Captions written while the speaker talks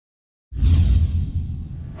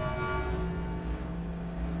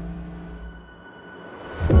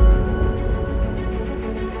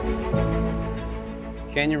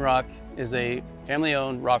Canyon Rock is a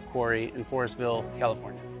family-owned rock quarry in Forestville,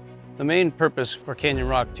 California. The main purpose for Canyon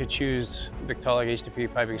Rock to choose Victaulic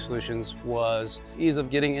HDPE piping solutions was ease of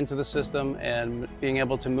getting into the system and being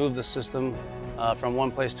able to move the system from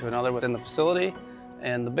one place to another within the facility.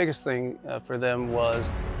 And the biggest thing for them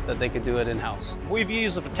was that they could do it in-house. We've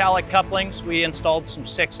used the Victaulic couplings. We installed some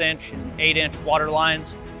 6-inch and 8-inch water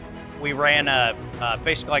lines. We ran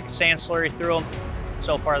basically like a sand slurry through them.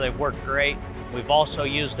 So far they've worked great. We've also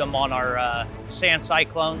used them on our sand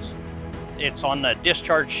cyclones. It's on the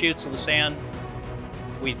discharge chutes of the sand.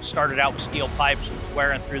 We started out with steel pipes,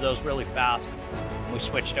 wearing through those really fast. We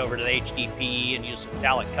switched over to the HDPE and used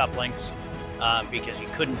Victaulic couplings because you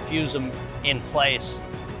couldn't fuse them in place.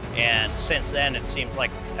 And since then, it seems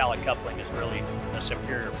like Victaulic coupling is really a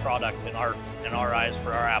superior product in our eyes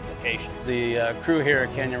for our application. The crew here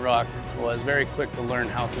at Canyon Rock was very quick to learn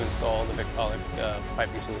how to install the Victaulic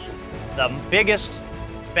piping solutions. The biggest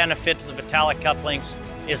benefit to the Victaulic couplings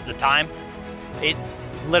is the time. It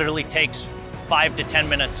literally takes 5 to 10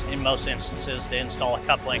 minutes in most instances to install a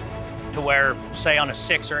coupling, to where, say on a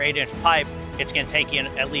 6 or 8-inch pipe, it's going to take you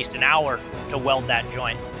at least an hour to weld that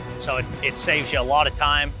joint. So it saves you a lot of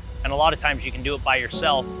time, and a lot of times you can do it by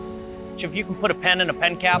yourself. So if you can put a pen in a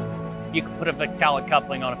pen cap, you can put a Victaulic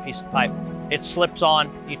coupling on a piece of pipe. It slips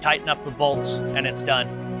on, you tighten up the bolts, and it's done.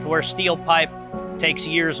 To where steel pipe takes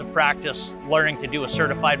years of practice learning to do a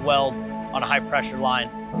certified weld on a high pressure line.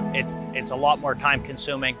 It's a lot more time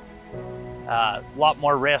consuming, a lot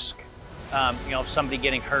more risk, of somebody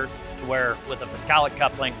getting hurt, to where with a Victaulic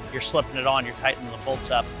coupling, you're slipping it on, you're tightening the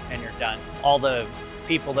bolts up, and you're done. All the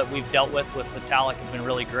people that we've dealt with Victaulic have been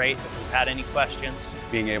really great. If we've had any questions.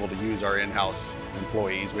 Being able to use our in-house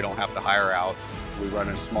employees, we don't have to hire out. We run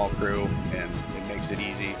a small crew and it makes it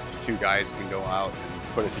easy. 2 guys can go out and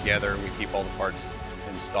put it together. We keep all the parts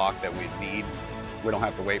in stock that we need. We don't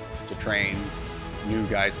have to wait to train new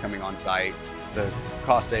guys coming on site. The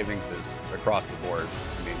cost savings is across the board.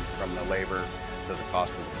 I mean, from the labor to the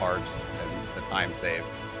cost of the parts and the time saved.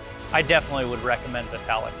 I definitely would recommend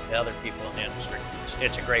Victaulic to other people in the industry.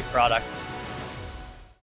 It's a great product.